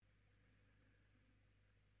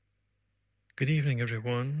Good evening,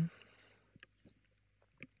 everyone.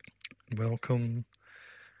 Welcome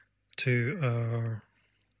to our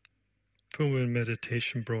full moon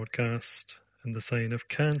meditation broadcast in the sign of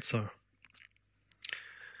Cancer.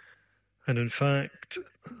 And in fact,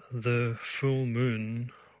 the full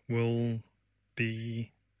moon will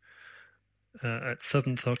be at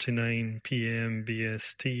 7:39 p.m.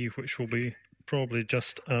 BST, which will be probably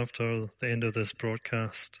just after the end of this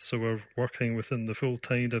broadcast. So we're working within the full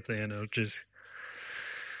tide of the energies.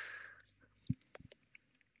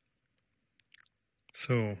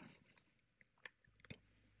 So,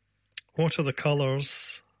 what are the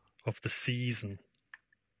colours of the season?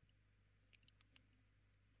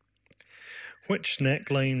 Which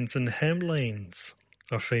necklines and hemlines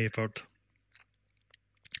are favoured?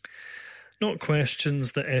 Not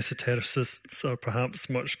questions that esotericists are perhaps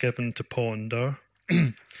much given to ponder,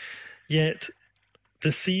 yet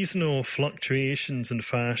the seasonal fluctuations in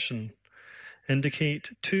fashion indicate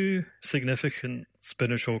two significant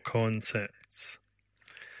spiritual concepts: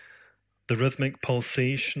 the rhythmic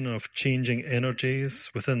pulsation of changing energies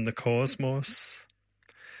within the cosmos,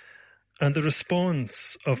 and the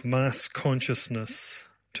response of mass consciousness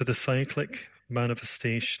to the cyclic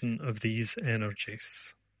manifestation of these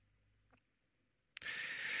energies.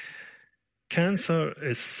 Cancer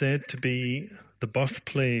is said to be the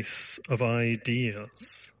birthplace of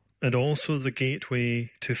ideas and also the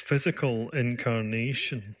gateway to physical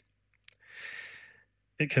incarnation.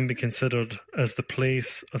 It can be considered as the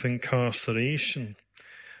place of incarceration,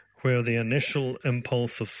 where the initial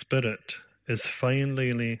impulse of spirit is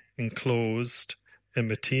finally enclosed in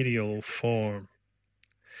material form.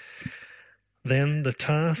 Then the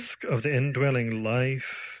task of the indwelling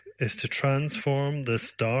life is to transform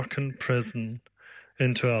this darkened prison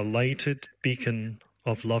into a lighted beacon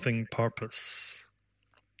of loving purpose.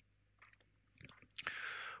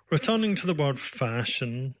 Returning to the word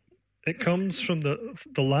fashion, it comes from the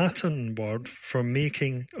Latin word for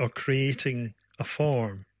making or creating a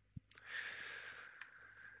form.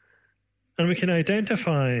 And we can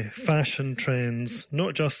identify fashion trends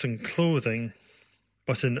not just in clothing,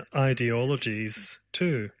 but in ideologies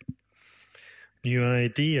too. New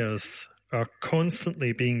ideas are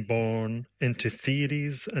constantly being born into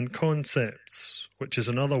theories and concepts, which is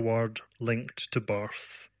another word linked to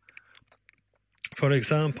birth. For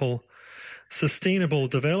example, sustainable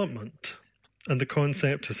development and the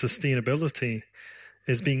concept of sustainability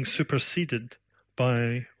is being superseded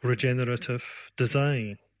by regenerative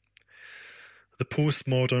design. The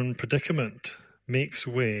postmodern predicament makes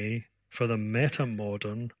way for the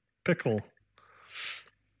metamodern pickle.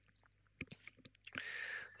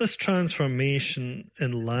 This transformation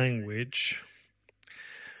in language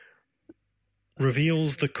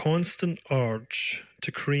reveals the constant urge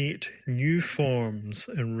to create new forms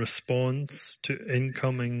in response to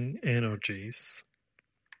incoming energies.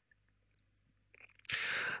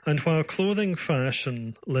 And while clothing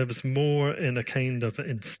fashion lives more in a kind of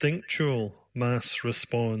instinctual mass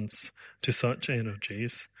response to such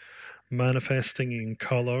energies, manifesting in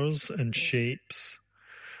colours and shapes,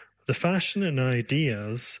 the fashion in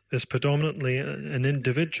ideas is predominantly an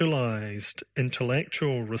individualized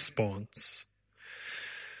intellectual response.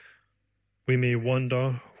 We may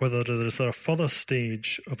wonder whether there is a further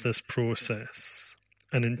stage of this process,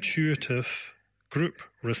 an intuitive group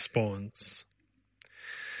response.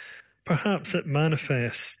 Perhaps it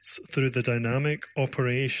manifests through the dynamic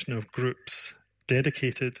operation of groups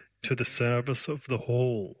dedicated to the service of the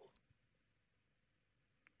whole.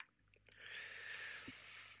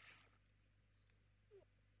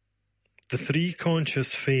 The three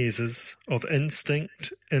conscious phases of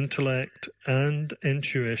instinct, intellect, and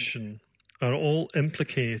intuition are all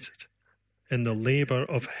implicated in the labour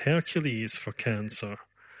of Hercules for Cancer,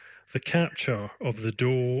 the capture of the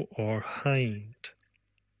doe or hind.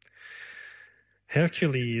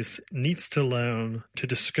 Hercules needs to learn to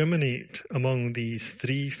discriminate among these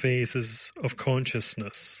three phases of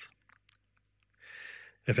consciousness.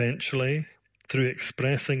 Eventually, through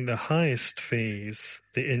expressing the highest phase,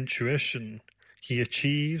 the intuition, he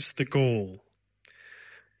achieves the goal.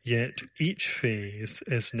 Yet each phase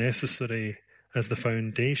is necessary as the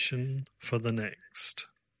foundation for the next.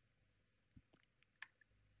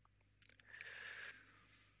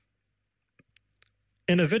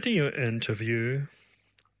 In a video interview,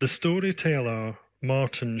 the storyteller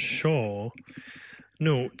Martin Shaw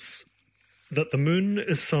notes that the moon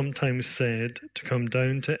is sometimes said to come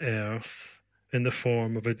down to earth in the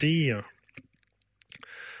form of a deer.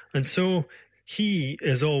 And so he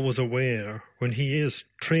is always aware, when he is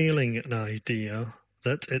trailing an idea,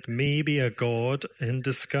 that it may be a god in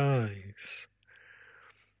disguise.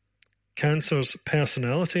 Cancer's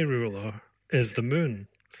personality ruler is the moon,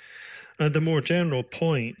 and the more general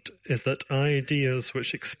point is that ideas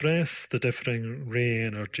which express the differing ray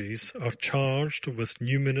energies are charged with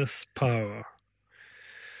numinous power.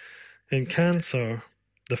 In Cancer,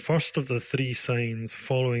 the first of the three signs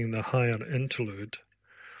following the higher interlude,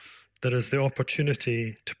 there is the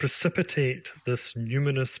opportunity to precipitate this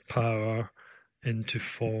numinous power into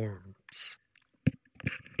forms.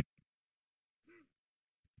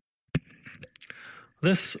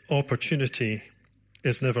 This opportunity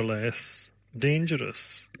is nevertheless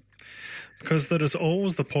dangerous, because there is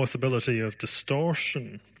always the possibility of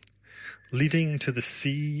distortion, leading to the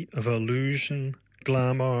sea of illusion,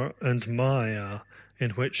 glamour, and Maya in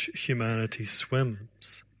which humanity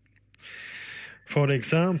swims. For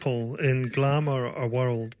example, in Glamour, a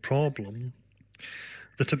World Problem,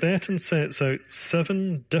 the Tibetan sets out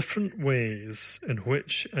 7 different ways in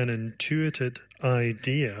which an intuited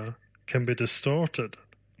idea can be distorted.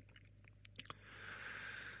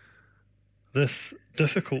 This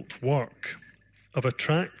difficult work of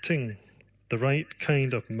attracting the right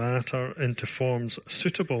kind of matter into forms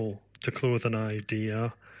suitable to clothe an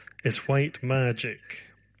idea is white magic.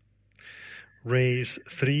 Rays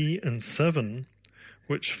 3 and 7,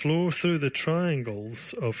 which flow through the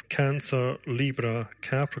triangles of Cancer, Libra,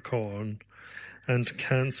 Capricorn, and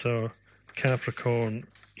Cancer, Capricorn,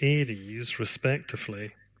 Aries,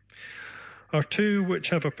 respectively, are 2 which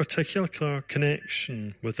have a particular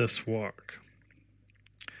connection with this work.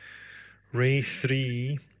 Ray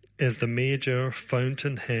 3 is the major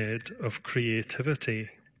fountainhead of creativity.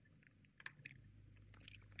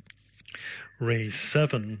 Ray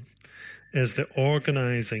 7 is the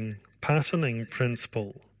organizing, patterning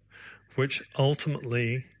principle which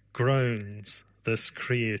ultimately grounds this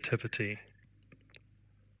creativity.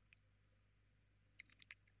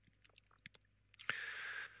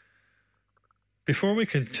 Before we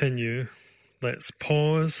continue, let's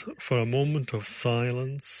pause for a moment of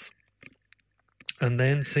silence and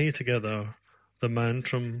then say together the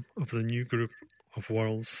mantra of the new group of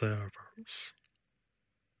world servers.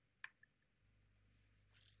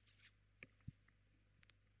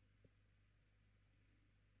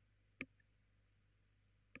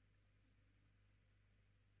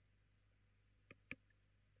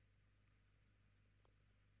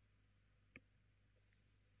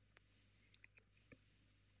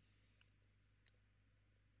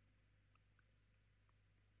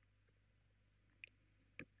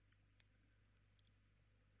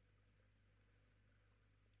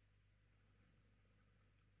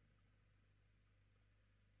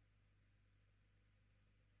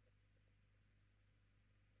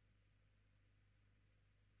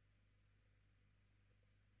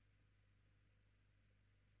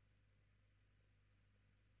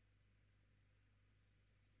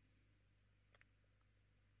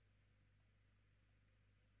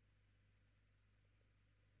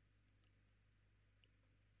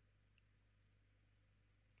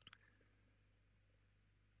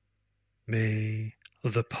 May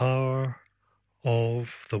the power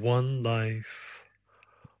of the One Life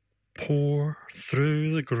pour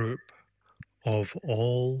through the group of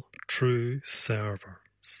all true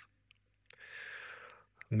servers.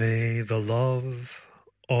 May the love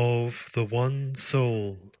of the One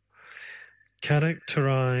Soul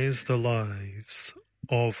characterize the lives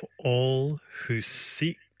of all who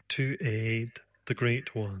seek to aid the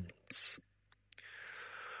Great Ones.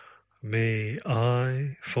 May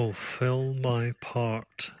I fulfill my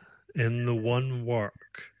part in the one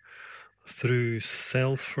work through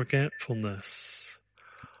self-forgetfulness,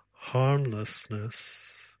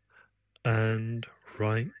 harmlessness, and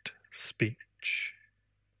right speech.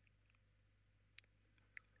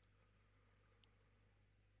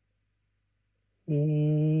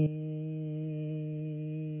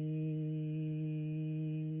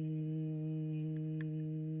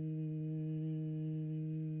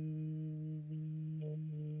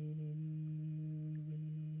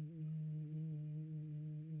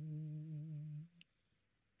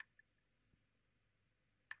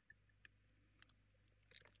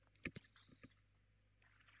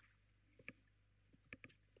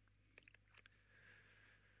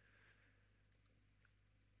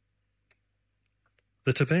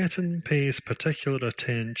 The Tibetan pays particular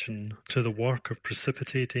attention to the work of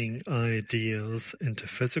precipitating ideas into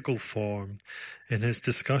physical form in his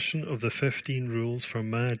discussion of the 15 rules for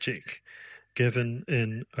magic, given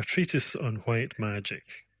in A Treatise on White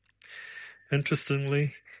Magic.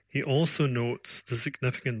 Interestingly, he also notes the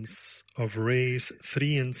significance of rays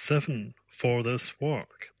 3 and 7 for this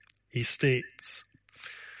work. He states,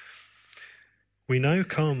 "We now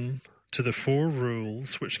come to the 4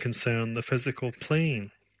 rules which concern the physical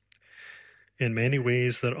plane. In many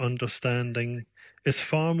ways, their understanding is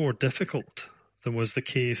far more difficult than was the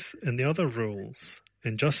case in the other rules,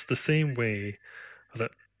 in just the same way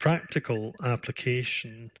that practical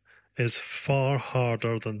application is far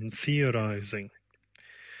harder than theorizing.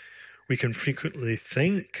 We can frequently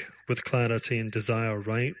think with clarity and desire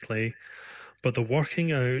rightly, but the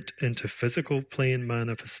working out into physical plane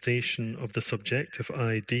manifestation of the subjective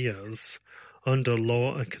ideas under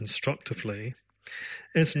law and constructively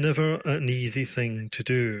is never an easy thing to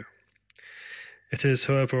do. It is,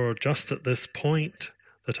 however, just at this point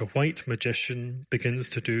that a white magician begins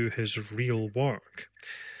to do his real work,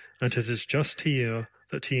 and it is just here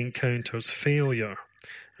that he encounters failure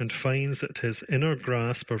and finds that his inner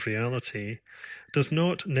grasp of reality does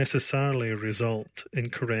not necessarily result in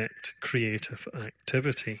correct creative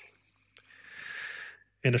activity.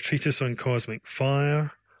 In a treatise on cosmic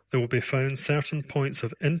fire, there will be found certain points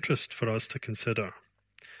of interest for us to consider,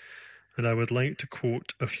 and I would like to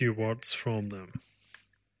quote a few words from them.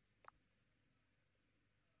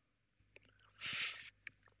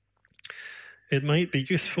 It might be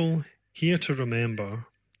useful here to remember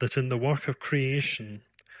that in the work of creation,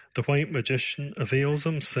 the white magician avails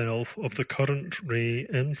himself of the current ray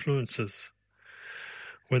influences.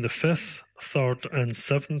 When the 5th, 3rd, and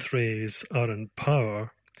 7th rays are in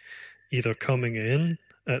power, either coming in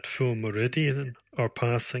at full meridian or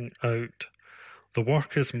passing out, the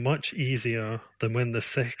work is much easier than when the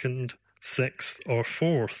 2nd, 6th, or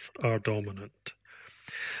 4th are dominant.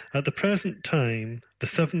 At the present time, the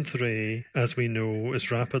 7th ray, as we know,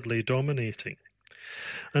 is rapidly dominating,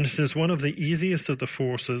 and it is one of the easiest of the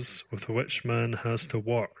forces with which man has to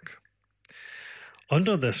work.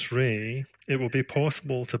 Under this ray, it will be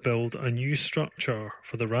possible to build a new structure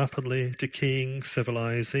for the rapidly decaying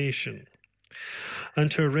civilization,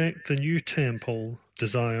 and to erect the new temple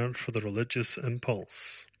desired for the religious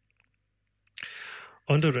impulse.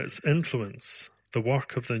 Under its influence, the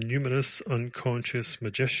work of the numerous unconscious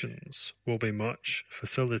magicians will be much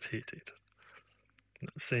facilitated.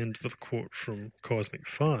 That's the end of the quote from Cosmic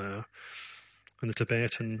Fire, and the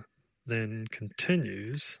Tibetan then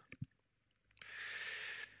continues.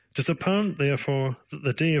 It is apparent, therefore, that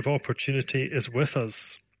the day of opportunity is with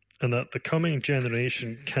us, and that the coming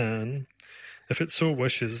generation can, if it so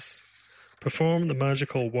wishes, perform the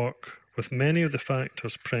magical work with many of the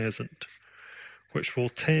factors present, which will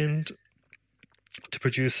tend to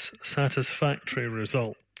produce satisfactory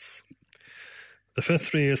results. The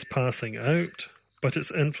 5th ray is passing out, but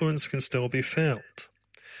its influence can still be felt.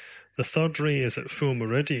 The 3rd ray is at full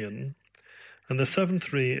meridian, and the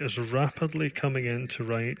 7th ray is rapidly coming into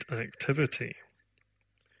right activity.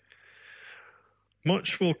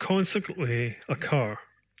 Much will consequently occur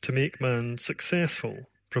to make man successful,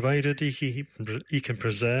 provided he can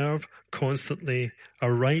preserve constantly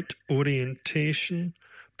a right orientation,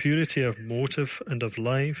 purity of motive and of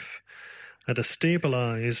life, and a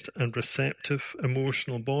stabilized and receptive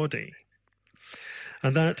emotional body.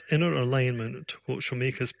 And that inner alignment shall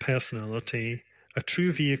make his personality a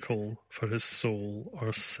true vehicle for his soul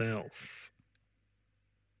or self.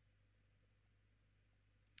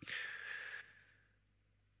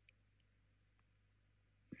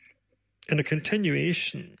 In a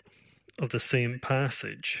continuation of the same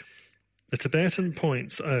passage, the Tibetan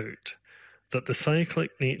points out that the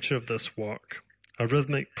cyclic nature of this work, a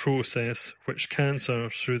rhythmic process which Cancer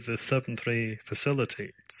through the 7th ray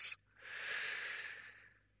facilitates.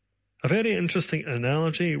 A very interesting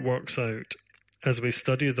analogy works out as we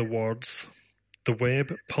study the words, the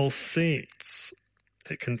web pulsates,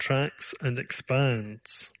 it contracts and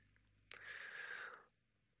expands.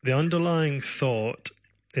 The underlying thought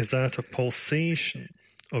is that of pulsation,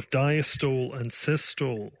 of diastole and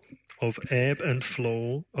systole, of ebb and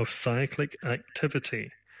flow, of cyclic activity,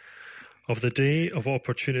 of the day of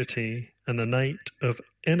opportunity and the night of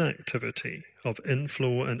inactivity, of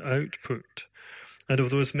inflow and output, and of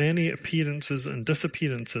those many appearances and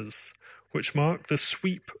disappearances which mark the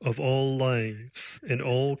sweep of all lives in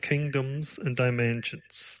all kingdoms and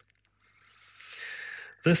dimensions.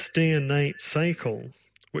 This day and night cycle,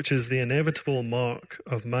 which is the inevitable mark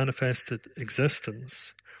of manifested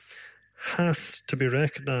existence, has to be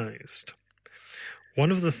recognized.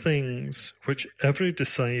 One of the things which every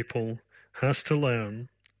disciple has to learn,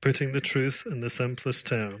 putting the truth in the simplest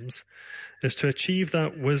terms, is to achieve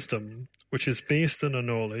that wisdom which is based on a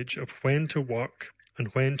knowledge of when to work and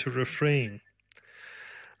when to refrain,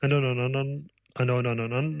 and on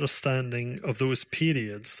an understanding of those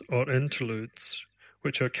periods or interludes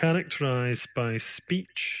which are characterized by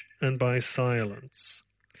speech and by silence.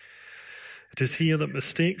 It is here that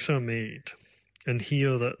mistakes are made, and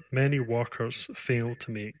here that many workers fail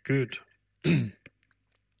to make good.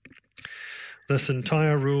 This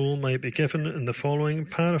entire rule might be given in the following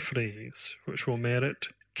paraphrase, which will merit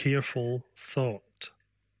careful thought.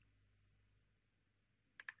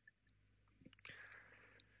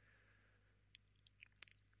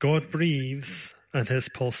 God breathes, and his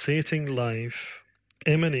pulsating life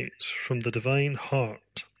emanates from the divine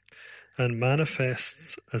heart and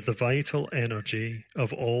manifests as the vital energy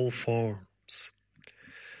of all forms.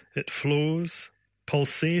 It flows,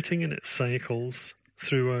 pulsating in its cycles,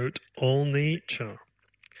 throughout all nature.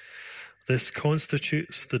 This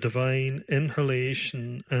constitutes the divine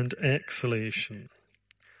inhalation and exhalation.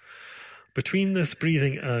 Between this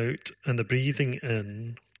breathing out and the breathing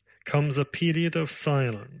in comes a period of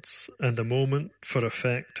silence and a moment for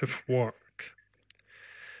effective work.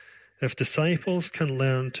 If disciples can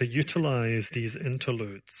learn to utilize these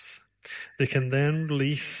interludes, they can then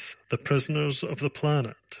release the prisoners of the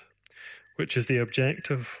planet, which is the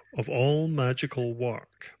objective of all magical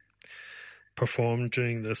work performed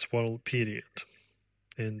during this world period.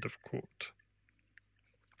 End of quote.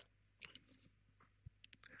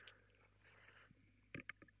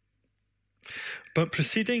 But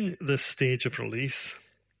preceding this stage of release,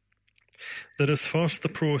 there is first the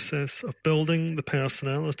process of building the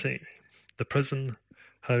personality, the prison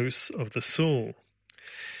house of the soul,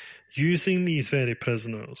 using these very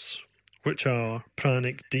prisoners, which are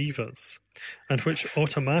pranic devas, and which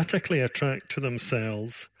automatically attract to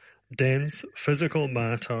themselves dense physical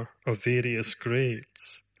matter of various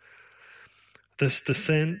grades. This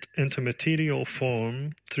descent into material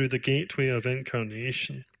form through the gateway of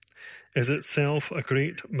incarnation is itself a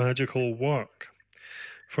great magical work,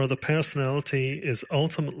 for the personality is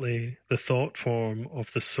ultimately the thought form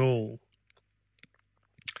of the soul.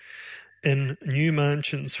 In New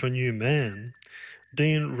Mansions for New Men,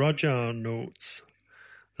 Dane Rudhyar notes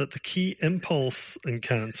that the key impulse in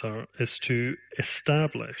Cancer is to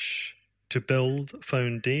establish, to build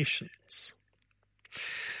foundations.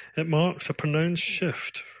 It marks a pronounced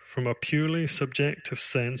shift from a purely subjective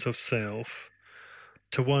sense of self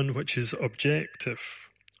to one which is objective,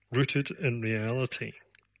 rooted in reality.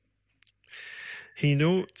 He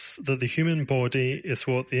notes that the human body is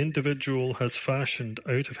what the individual has fashioned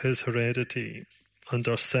out of his heredity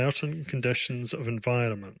under certain conditions of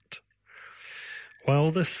environment.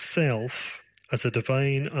 While this self, as a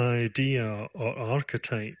divine idea or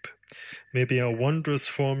archetype, may be a wondrous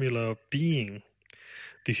formula of being,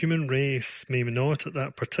 the human race may not at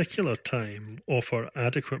that particular time offer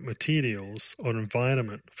adequate materials or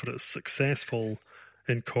environment for its successful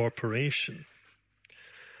incorporation.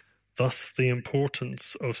 Thus, the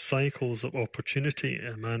importance of cycles of opportunity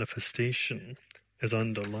and manifestation is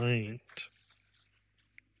underlined.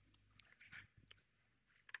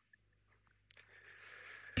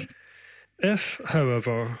 If,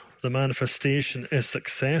 however, the manifestation is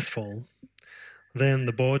successful, then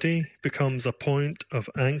the body becomes a point of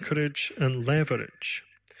anchorage and leverage,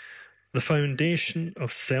 the foundation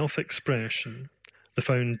of self-expression, the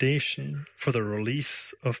foundation for the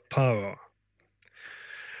release of power.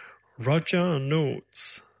 Rudhyar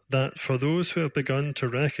notes that for those who have begun to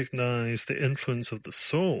recognize the influence of the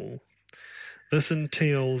soul, this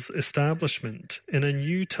entails establishment in a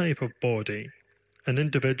new type of body, an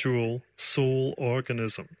individual soul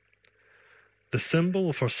organism. The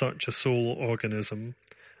symbol for such a soul organism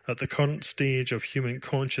at the current stage of human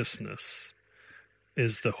consciousness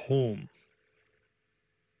is the home.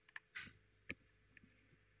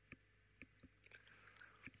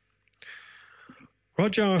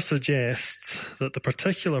 Rudhyar suggests that the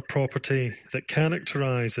particular property that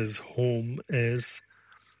characterizes home is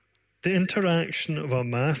the interaction of a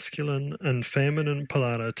masculine and feminine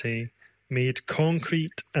polarity made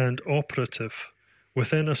concrete and operative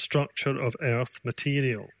within a structure of earth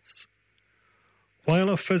materials. While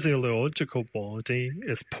a physiological body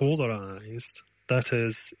is polarized, that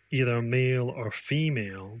is, either male or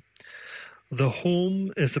female, the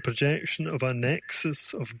home is the projection of a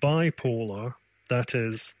nexus of bipolar, that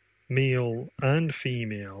is, male and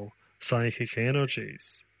female, psychic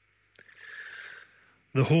energies.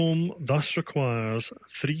 The home thus requires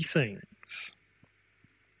three things: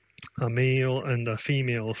 a male and a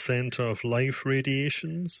female center of life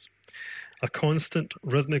radiations, a constant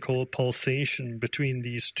rhythmical pulsation between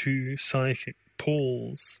these two psychic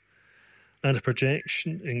poles, and a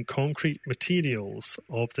projection in concrete materials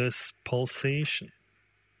of this pulsation.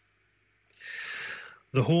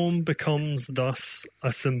 The home becomes thus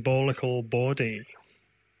a symbolical body.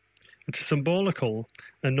 It is symbolical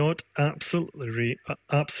and not absolutely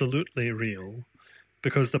real,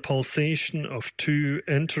 because the pulsation of two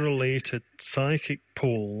interrelated psychic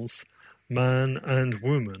poles, man and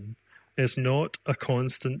woman, is not a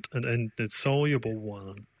constant and indissoluble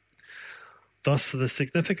one. Thus the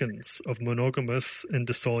significance of monogamous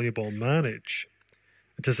indissoluble marriage.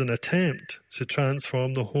 It is an attempt to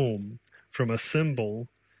transform the home from a symbol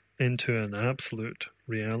into an absolute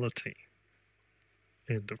reality.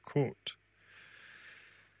 End of quote.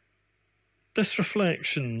 This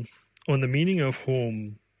reflection on the meaning of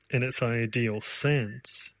home in its ideal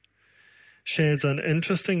sense sheds an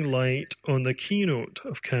interesting light on the keynote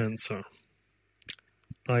of Cancer.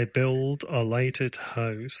 I build a lighted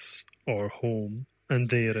house or home, and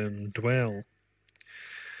therein dwell.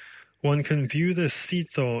 One can view this seed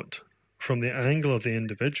thought from the angle of the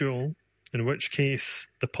individual, in which case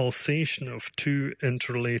the pulsation of two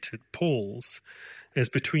interrelated poles is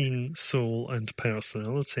between soul and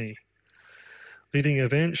personality, leading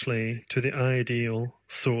eventually to the ideal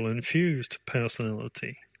soul-infused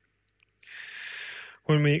personality.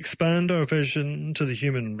 When we expand our vision to the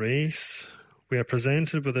human race, we are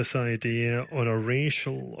presented with this idea on a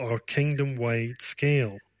racial or kingdom-wide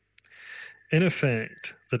scale. In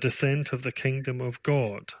effect, the descent of the kingdom of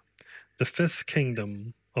God, the fifth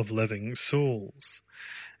kingdom of living souls,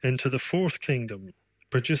 into the fourth kingdom,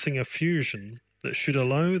 producing a fusion that should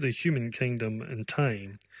allow the human kingdom in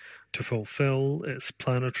time to fulfill its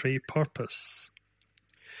planetary purpose.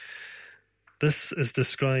 This is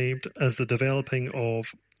described as the developing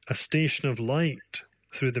of a station of light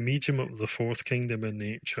through the medium of the fourth kingdom in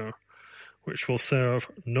nature, which will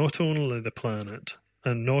serve not only the planet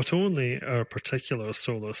and not only our particular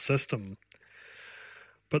solar system,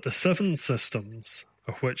 but the 7 systems,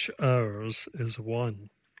 of which ours is one.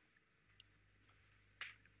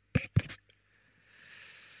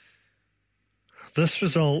 This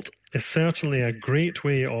result is certainly a great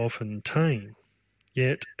way off in time,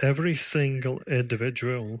 yet every single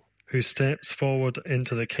individual who steps forward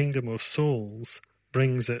into the kingdom of souls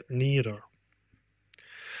brings it nearer.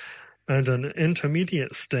 And an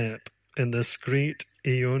intermediate step in this great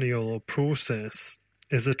aeonial process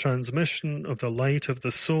is the transmission of the light of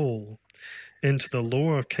the soul into the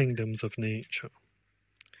lower kingdoms of nature.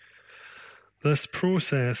 This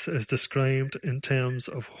process is described in terms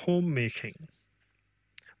of homemaking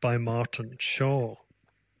by Martin Shaw.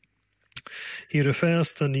 He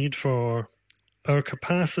refers to the need for our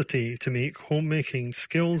capacity to make homemaking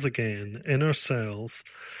skills again in ourselves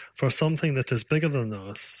for something that is bigger than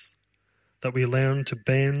us, that we learn to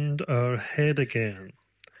bend our head again,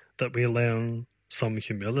 that we learn some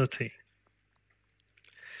humility.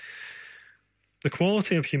 The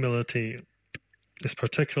quality of humility is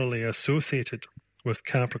particularly associated with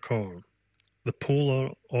Capricorn, the polar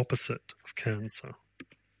opposite of Cancer.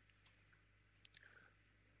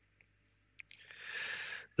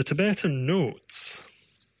 The Tibetan notes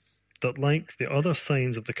that, like the other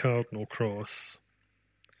signs of the cardinal cross,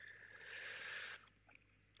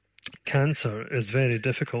 Cancer is very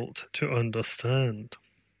difficult to understand.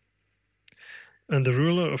 And the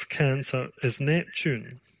ruler of Cancer is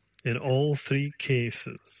Neptune in all 3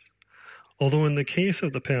 cases, although in the case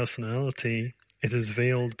of the personality, it is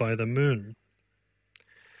veiled by the moon.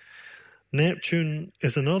 Neptune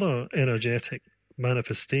is another energetic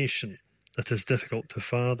manifestation that is difficult to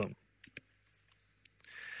fathom.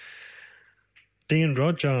 Dane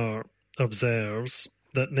Rudhyar observes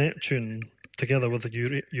that Neptune, together with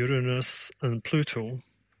Uranus and Pluto,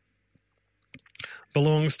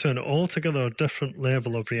 belongs to an altogether different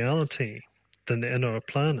level of reality than the inner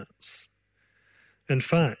planets. In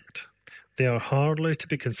fact, they are hardly to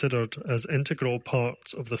be considered as integral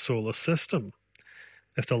parts of the solar system,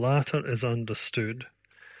 if the latter is understood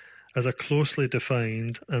as a closely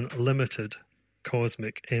defined and limited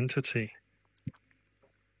cosmic entity.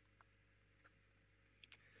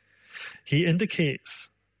 He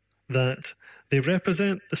indicates that they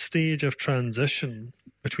represent the stage of transition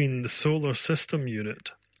between the solar system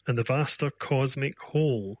unit and the vaster cosmic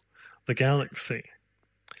whole, the galaxy.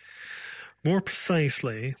 More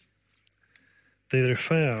precisely, they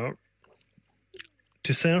refer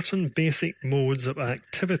to certain basic modes of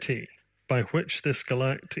activity by which this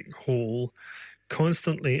galactic whole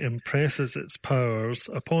constantly impresses its powers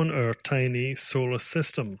upon our tiny solar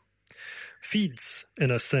system, feeds, in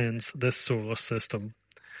a sense, this solar system,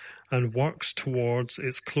 and works towards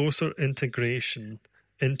its closer integration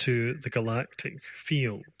into the galactic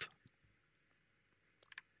field.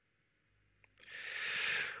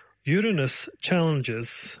 Uranus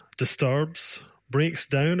challenges, disturbs, breaks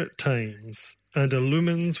down at times, and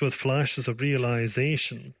illumines with flashes of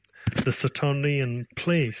realization the Saturnian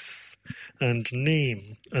place and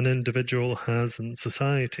name an individual has in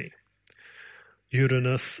society.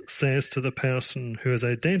 Uranus says to the person who has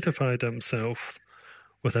identified himself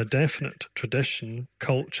with a definite tradition,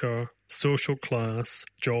 culture, social class,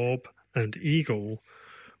 job, and ego,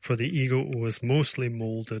 for the ego is mostly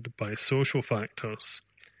moulded by social factors.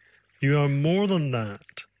 You are more than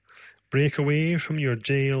that. Break away from your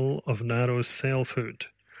jail of narrow selfhood.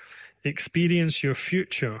 Experience your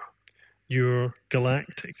future, your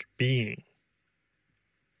galactic being.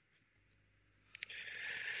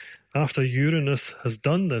 After Uranus has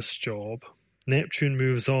done this job, Neptune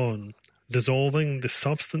moves on, dissolving the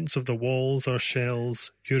substance of the walls or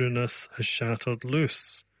shells Uranus has shattered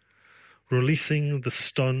loose, releasing the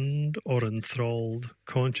stunned or enthralled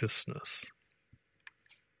consciousness.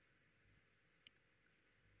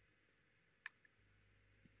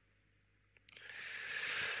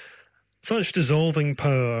 Such dissolving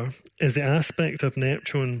power is the aspect of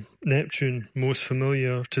Neptune most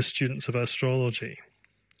familiar to students of astrology.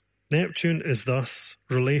 Neptune is thus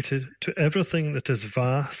related to everything that is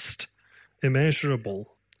vast,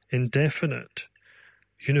 immeasurable, indefinite,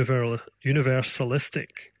 universalistic,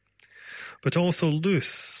 but also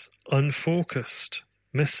loose, unfocused,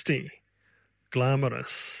 misty,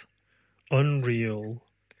 glamorous, unreal,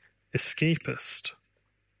 escapist.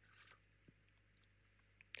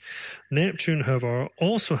 Neptune, however,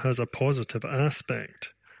 also has a positive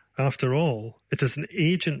aspect. After all, it is an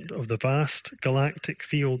agent of the vast galactic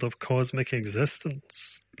field of cosmic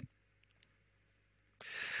existence.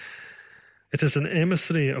 It is an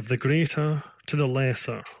emissary of the greater to the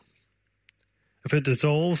lesser. If it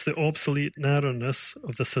dissolves the obsolete narrowness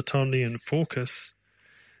of the Saturnian focus,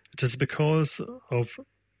 it is because of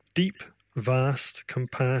deep, vast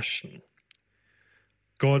compassion.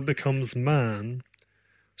 God becomes man,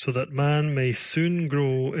 so that man may soon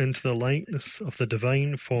grow into the likeness of the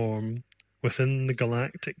divine form within the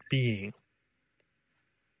galactic being.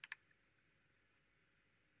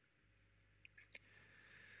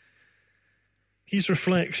 These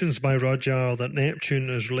reflections by Rudyard that Neptune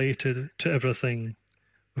is related to everything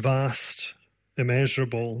vast,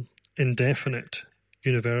 immeasurable, indefinite,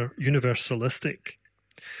 universalistic,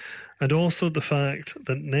 and also the fact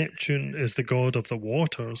that Neptune is the god of the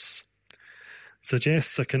waters,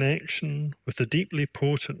 suggests a connection with the deeply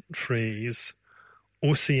potent phrase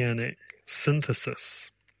oceanic synthesis,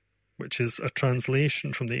 which is a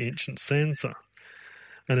translation from the ancient Sensa,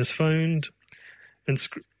 and is found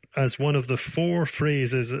as one of the 4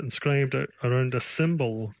 phrases inscribed around a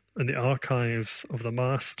symbol in the archives of the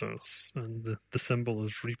masters, and the symbol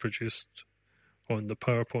is reproduced on the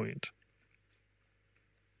PowerPoint.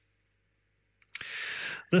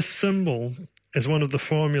 This symbol is one of the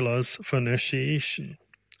formulas for initiation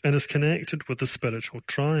and is connected with the spiritual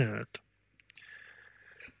triad.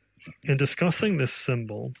 In discussing this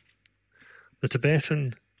symbol, the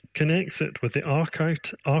Tibetan connects it with the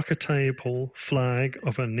archetypal flag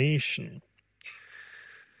of a nation,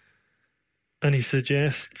 and he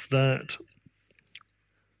suggests that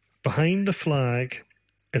behind the flag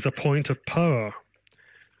is a point of power,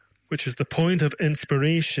 which is the point of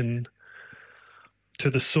inspiration to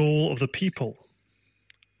the soul of the people.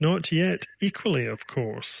 Not yet equally, of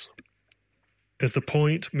course, is the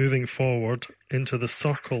point moving forward into the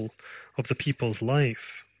circle of the people's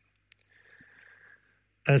life.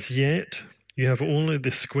 As yet, you have only the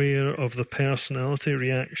square of the personality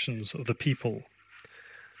reactions of the people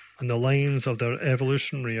and the lines of their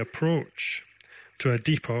evolutionary approach to a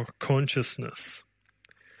deeper consciousness.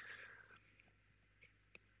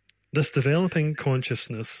 This developing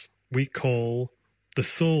consciousness we call the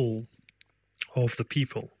soul of the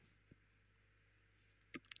people.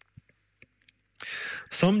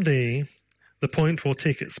 Someday, the point will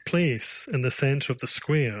take its place in the centre of the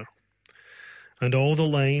square, and all the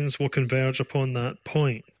lines will converge upon that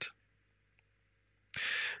point.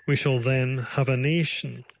 We shall then have a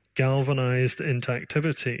nation galvanized into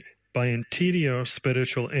activity by interior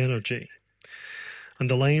spiritual energy, and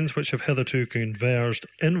the lines which have hitherto converged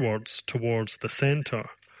inwards towards the centre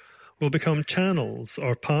will become channels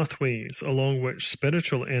or pathways along which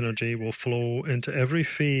spiritual energy will flow into every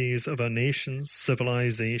phase of a nation's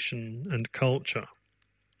civilization and culture.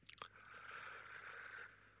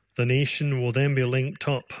 The nation will then be linked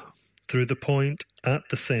up through the point at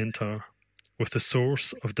the centre with the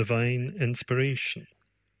source of divine inspiration,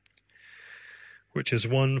 which is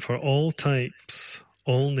one for all types,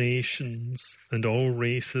 all nations, and all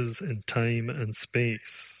races in time and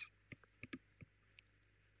space.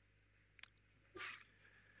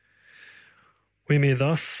 We may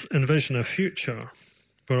thus envision a future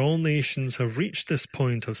where all nations have reached this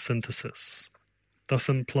point of synthesis, thus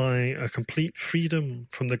implying a complete freedom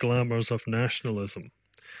from the glamours of nationalism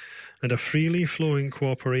and a freely flowing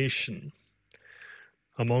cooperation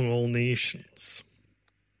among all nations.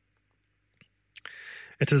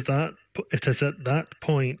 It is at that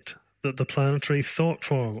point that the planetary thought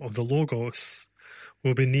form of the Logos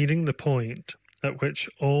will be nearing the point at which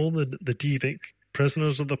all the Devic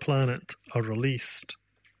prisoners of the planet are released,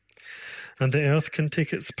 and the Earth can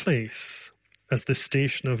take its place as the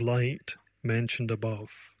station of light mentioned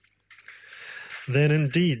above. Then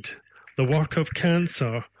indeed, the work of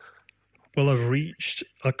Cancer will have reached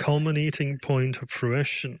a culminating point of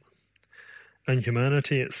fruition, and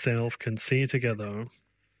humanity itself can say together,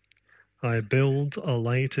 I build a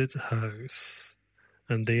lighted house,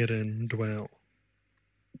 and therein dwell.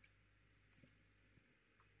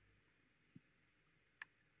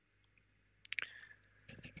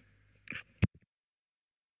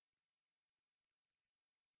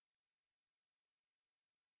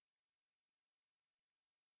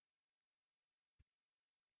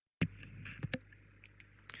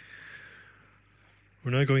 We're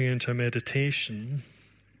now going into a meditation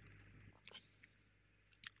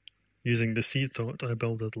using the seed thought, I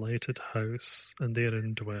build a lighted house and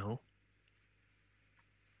therein dwell.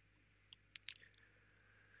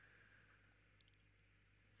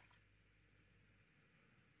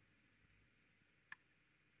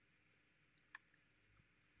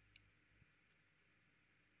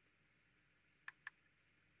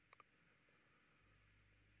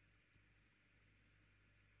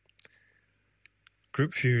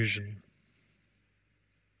 Group fusion.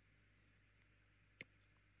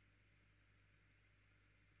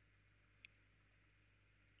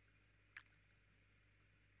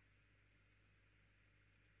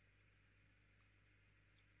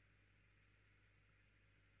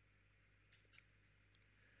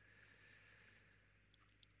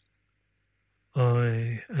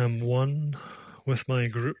 I am one with my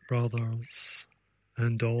group brothers,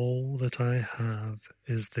 and all that I have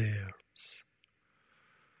is theirs.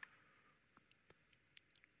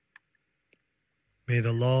 May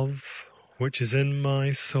the love which is in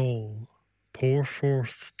my soul pour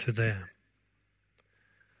forth to them.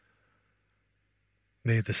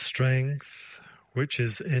 May the strength which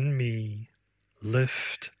is in me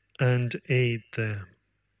lift and aid them.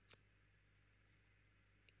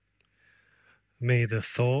 May the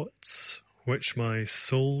thoughts which my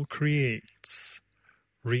soul creates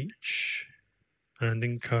reach and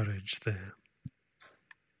encourage them.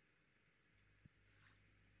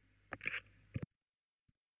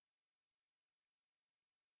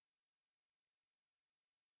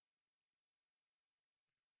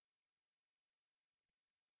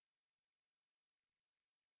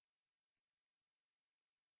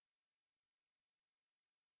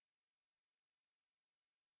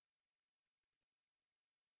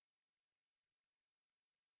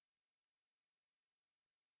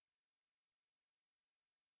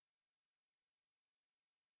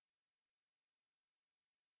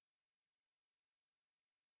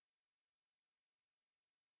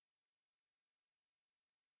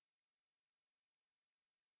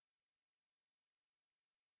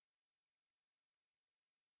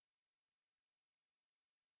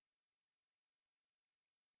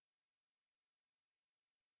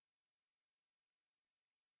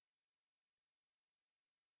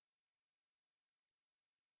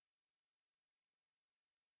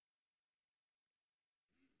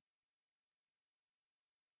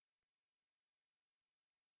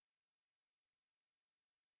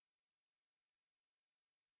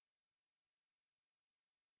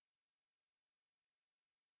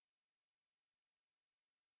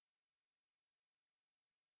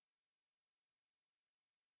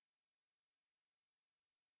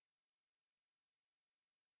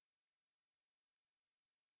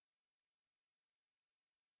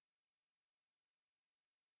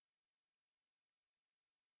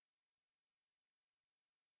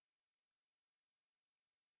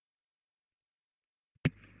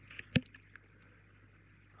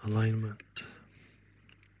 Alignment.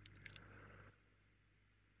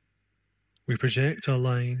 We project a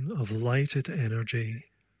line of lighted energy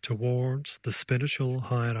towards the spiritual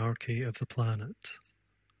hierarchy of the planet,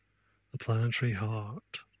 the planetary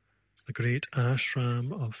heart, the great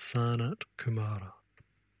ashram of Sanat Kumara,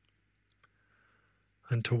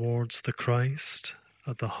 and towards the Christ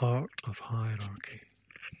at the heart of hierarchy.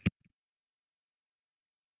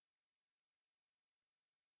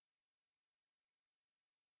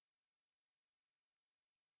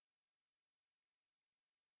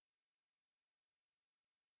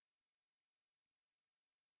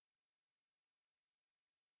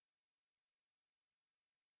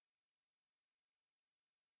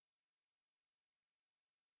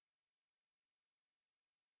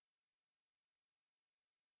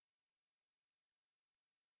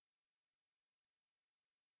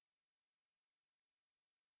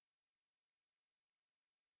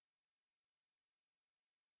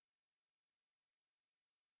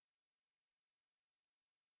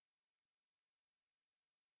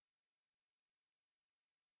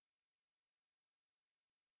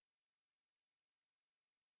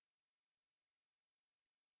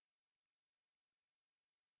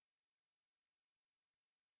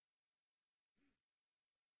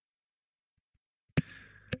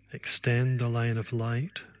 Extend the line of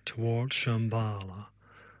light towards Shambhala,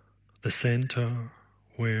 the center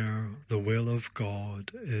where the will of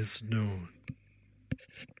God is known.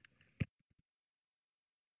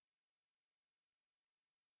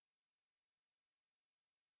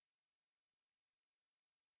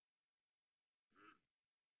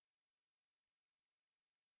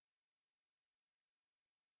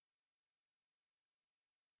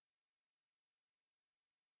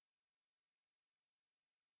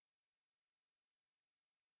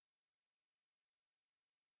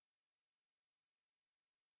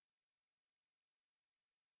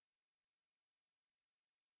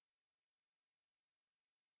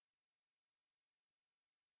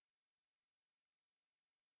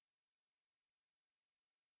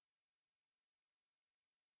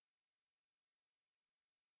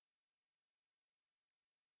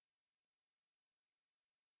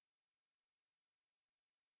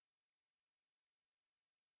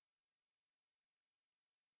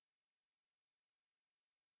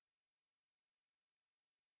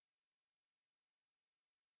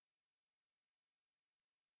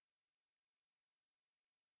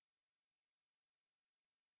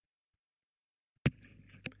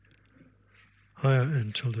 Higher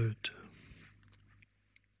interlude.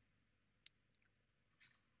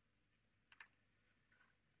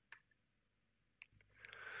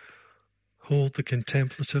 Hold the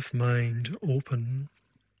contemplative mind open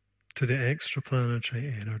to the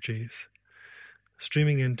extraplanetary energies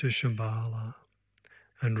streaming into Shambhala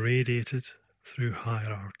and radiated through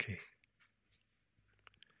hierarchy.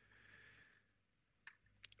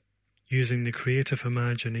 Using the creative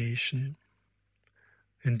imagination,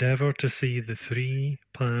 endeavour to see the three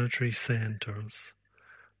planetary centres,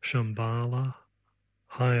 Shambhala,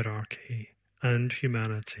 hierarchy, and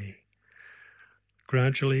humanity,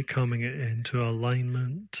 gradually coming into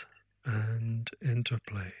alignment and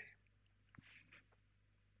interplay.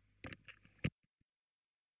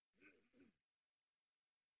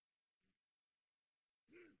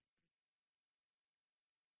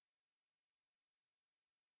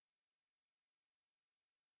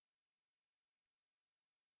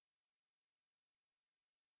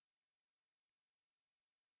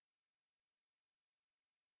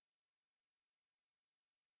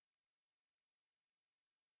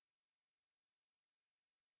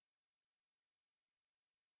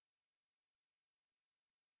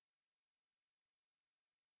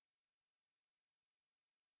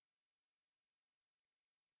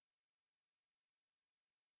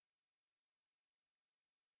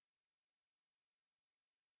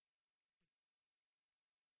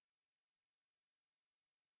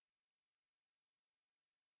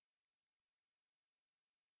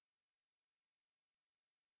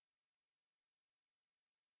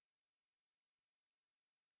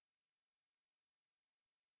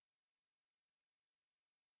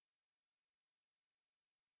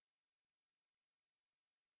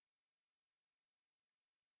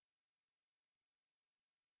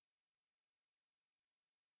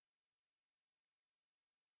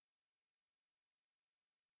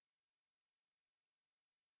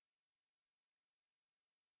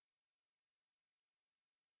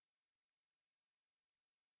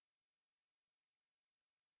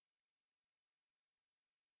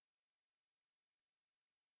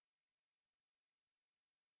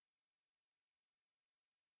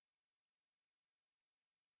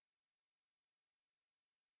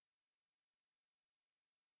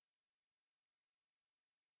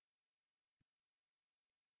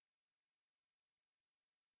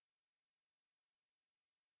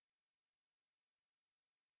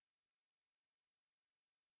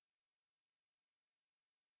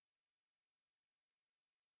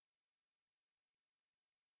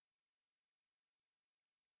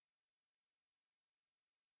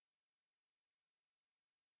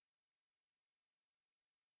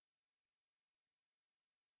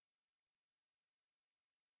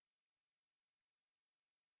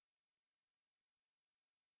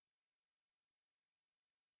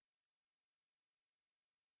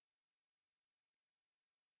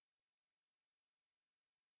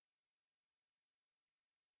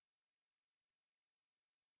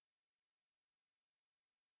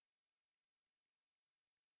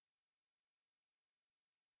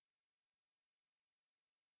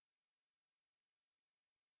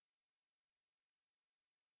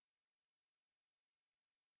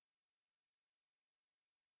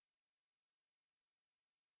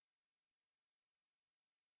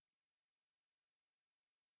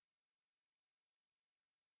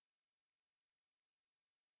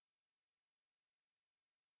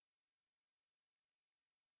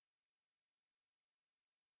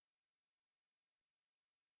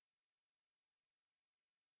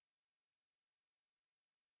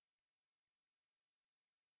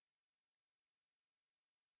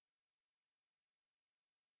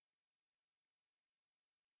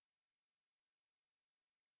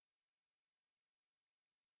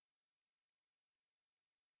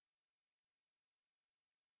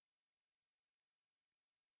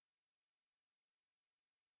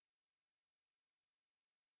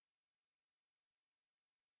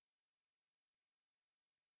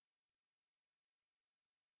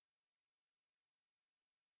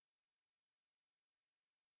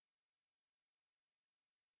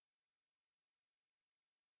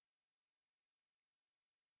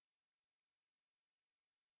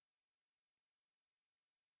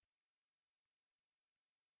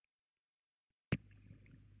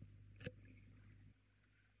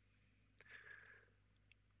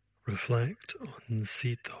 reflect on the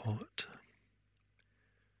seed thought.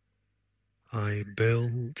 I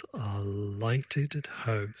build a lighted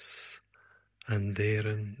house and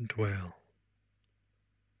therein dwell.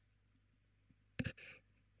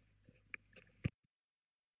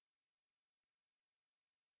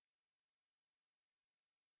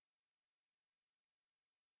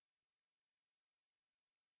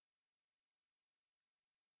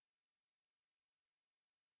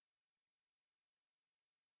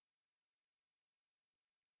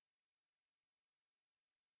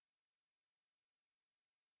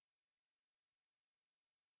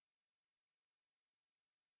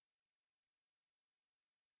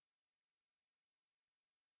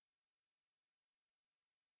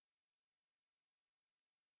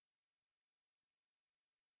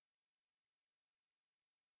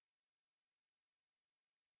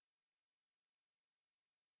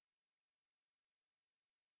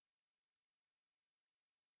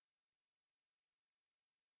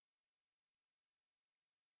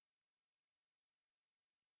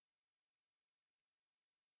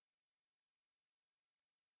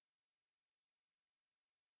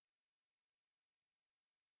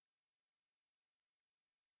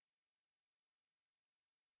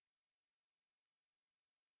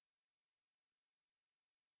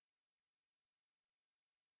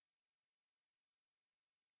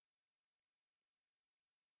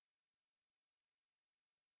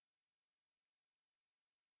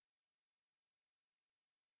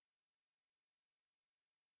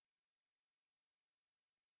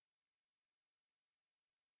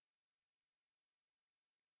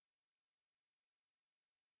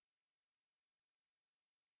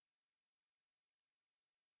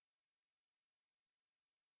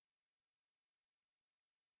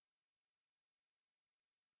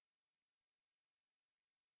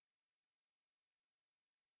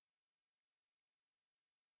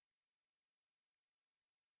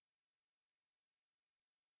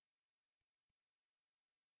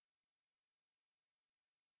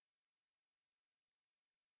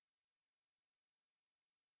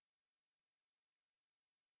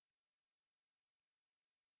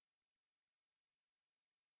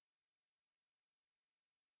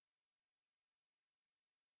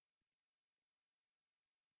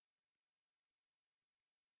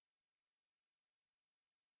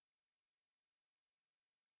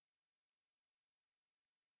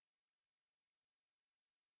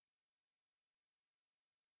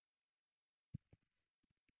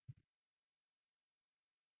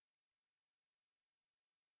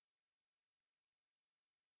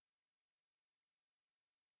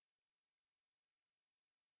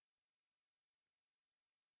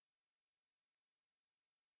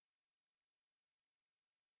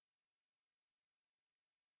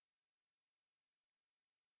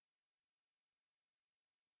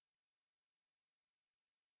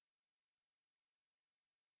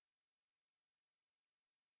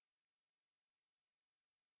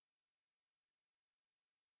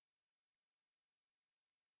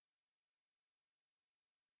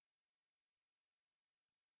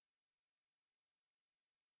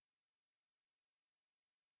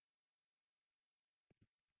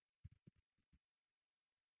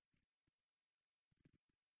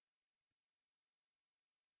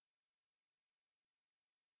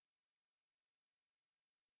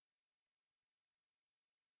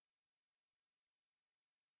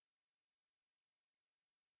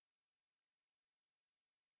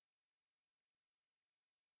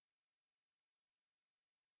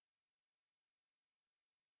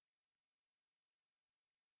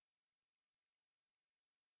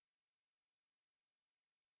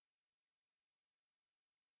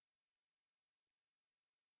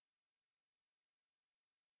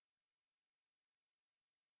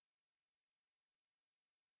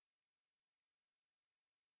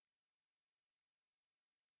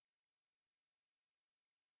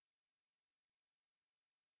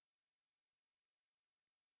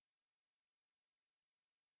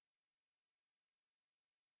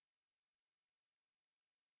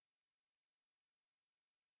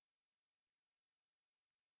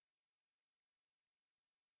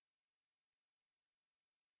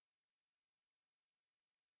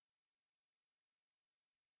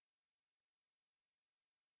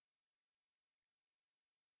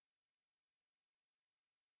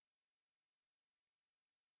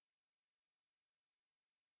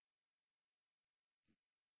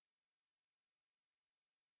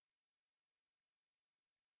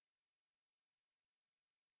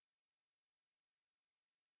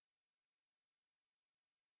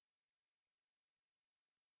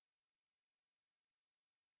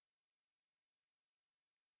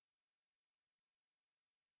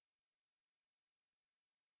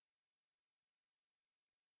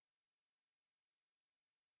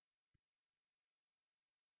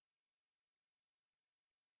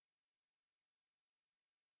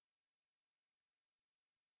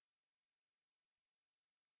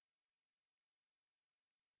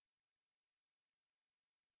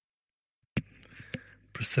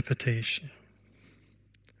 Precipitation.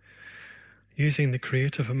 Using the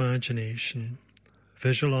creative imagination,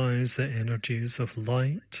 visualize the energies of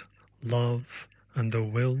light, love, and the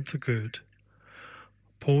will to good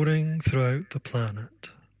pouring throughout the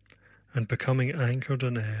planet and becoming anchored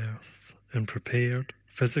on Earth in prepared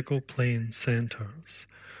physical plane centers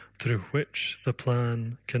through which the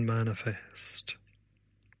plan can manifest.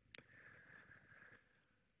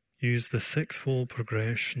 Use the sixfold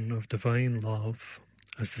progression of divine love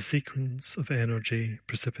as the sequence of energy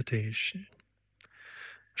precipitation.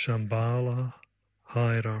 Shambhala,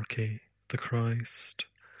 hierarchy, the Christ,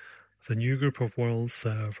 the new group of world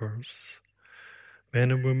servers,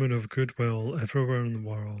 men and women of goodwill everywhere in the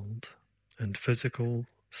world, and physical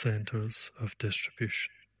centers of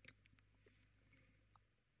distribution.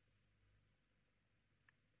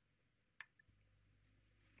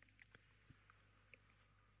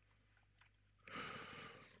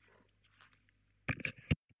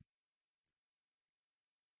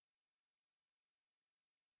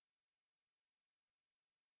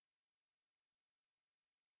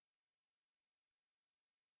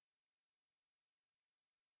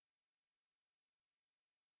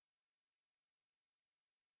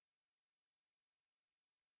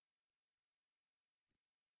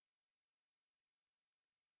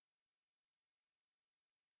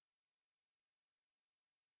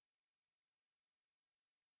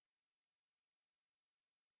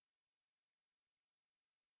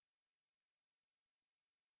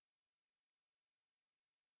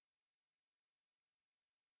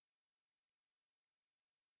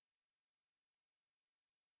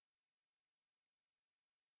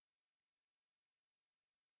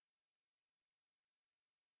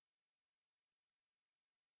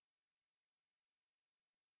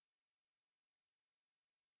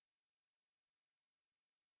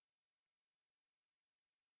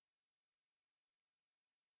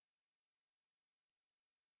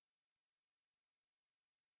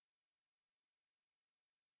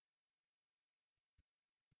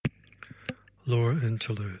 Lower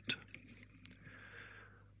interlude.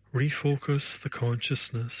 Refocus the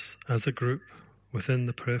consciousness as a group within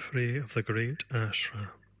the periphery of the great ashram.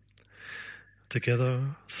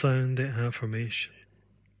 Together sound the affirmation.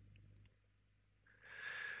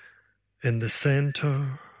 In the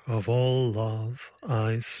center of all love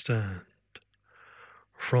I stand.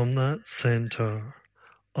 From that center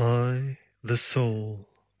I, the soul,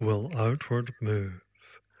 will outward move.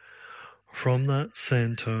 From that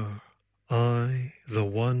center I, the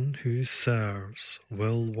one who serves,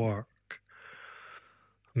 will work.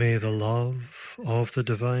 May the love of the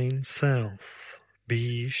divine self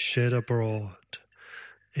be shed abroad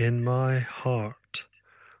in my heart,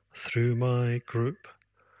 through my group,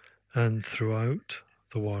 and throughout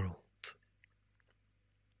the world.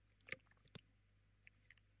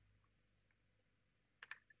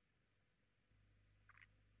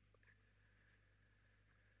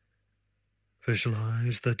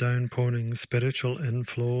 Visualize the downpouring spiritual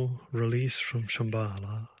inflow released from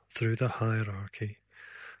Shambhala through the hierarchy,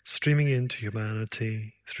 streaming into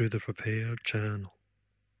humanity through the prepared channel.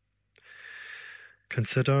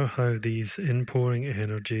 Consider how these inpouring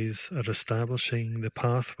energies are establishing the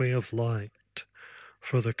pathway of light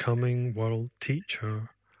for the coming world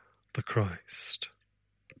teacher, the Christ.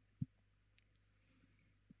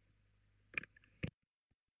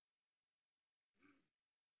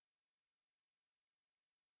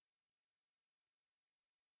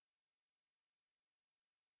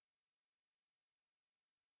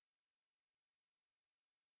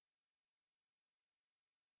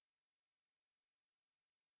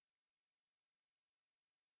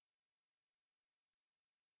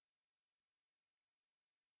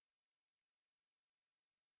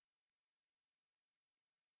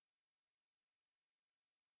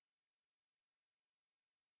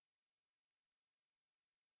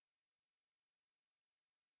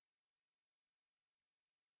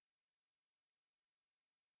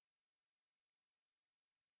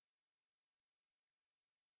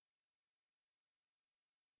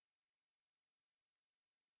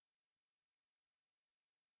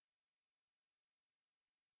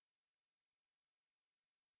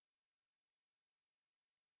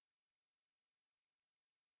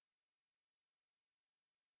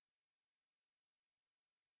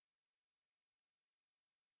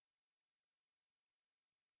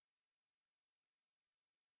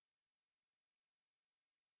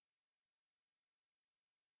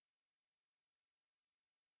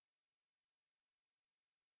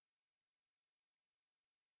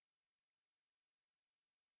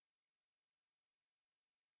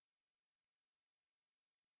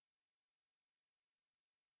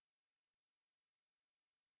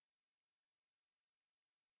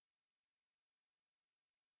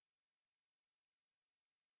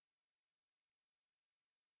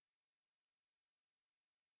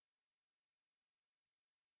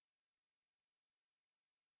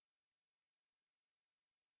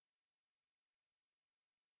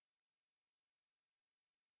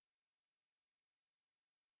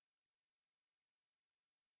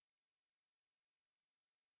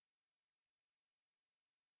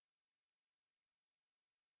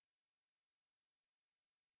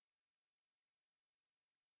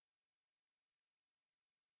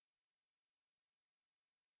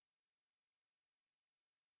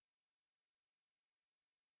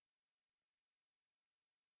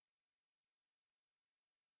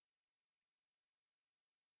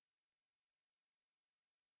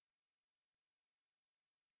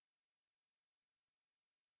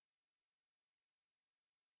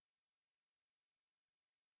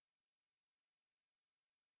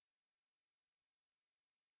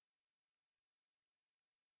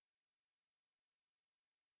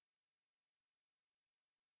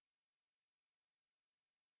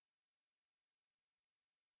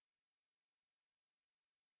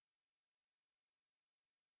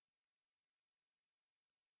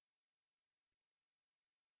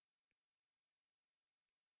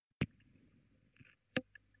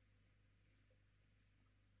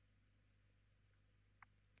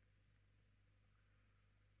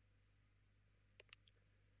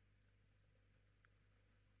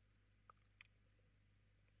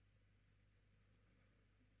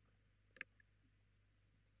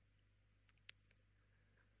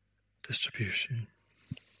 distribution.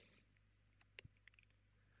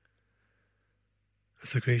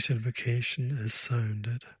 As the great invocation is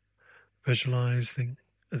sounded, visualizing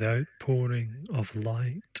the outpouring of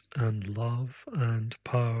light and love and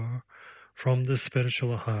power from the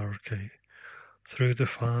spiritual hierarchy through the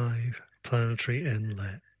 5 planetary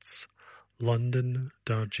inlets, London,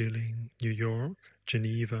 Darjeeling, New York,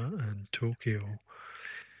 Geneva and Tokyo,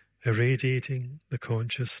 irradiating the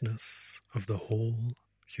consciousness of the whole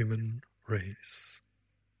human race.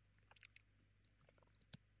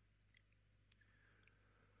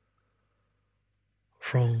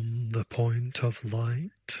 From the point of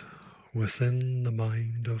light within the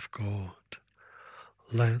mind of God,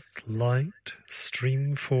 let light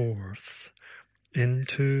stream forth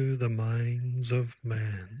into the minds of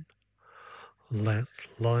men. Let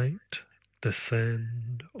light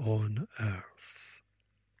descend on earth.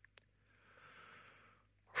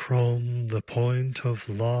 From the point of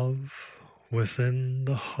love within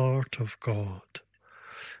the heart of God,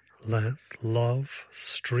 let love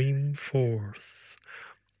stream forth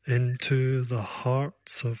into the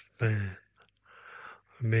hearts of men.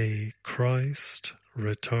 May Christ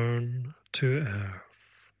return to earth.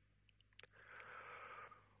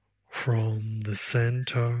 From the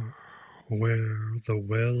center where the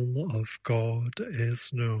will of God is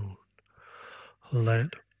known,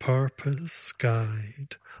 let purpose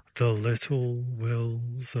guide the little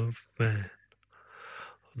wills of men,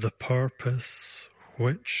 the purpose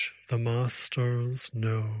which the masters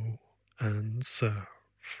know and serve.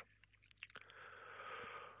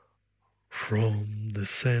 From the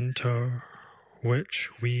center which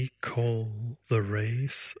we call the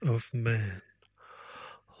race of men,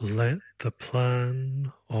 let the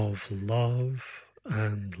plan of love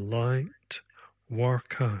and light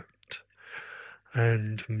work out,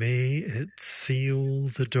 and may it seal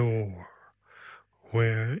the door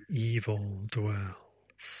where evil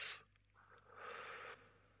dwells.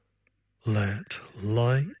 Let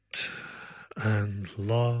light and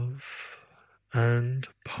love and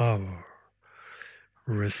power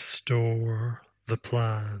restore the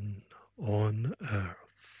plan on earth.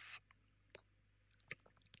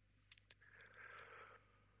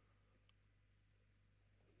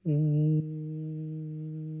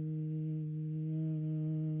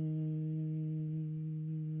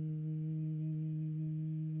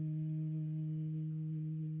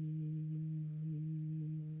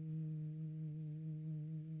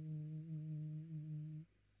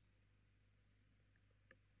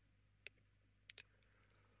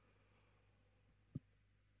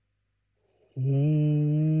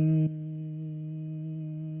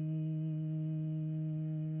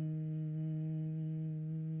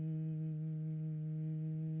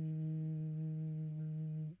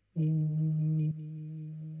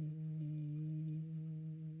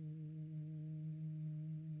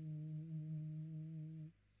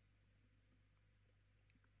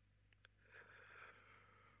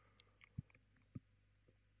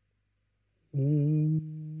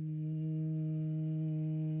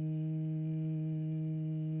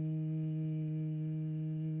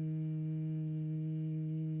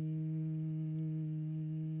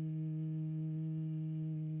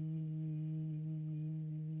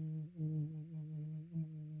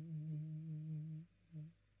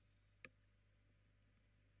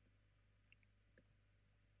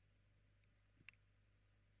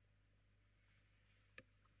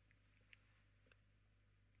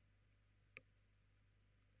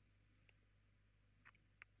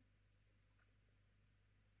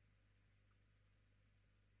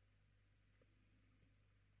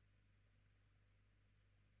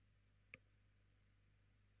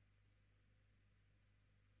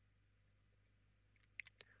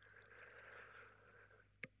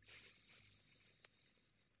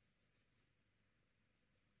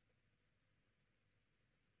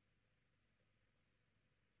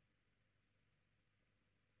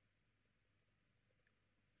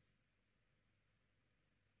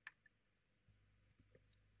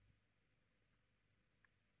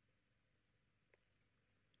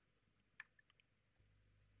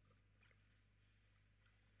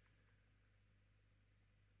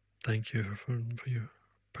 Thank you everyone for your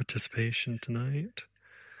participation tonight.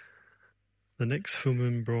 The next full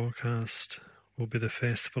moon broadcast will be the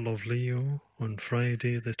Festival of Leo on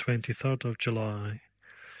Friday the 23rd of July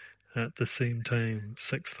at the same time,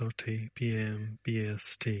 6:30 p.m.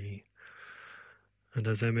 BST. And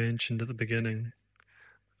as I mentioned at the beginning,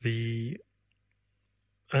 the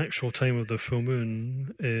actual time of the full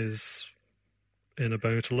moon is in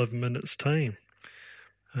about 11 minutes' time.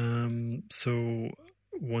 So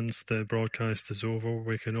once the broadcast is over,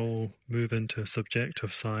 we can all move into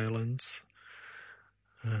subjective silence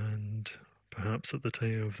and perhaps at the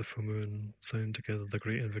time of the full moon sound together the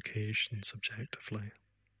Great Invocation subjectively.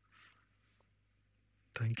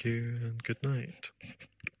 Thank you and good night.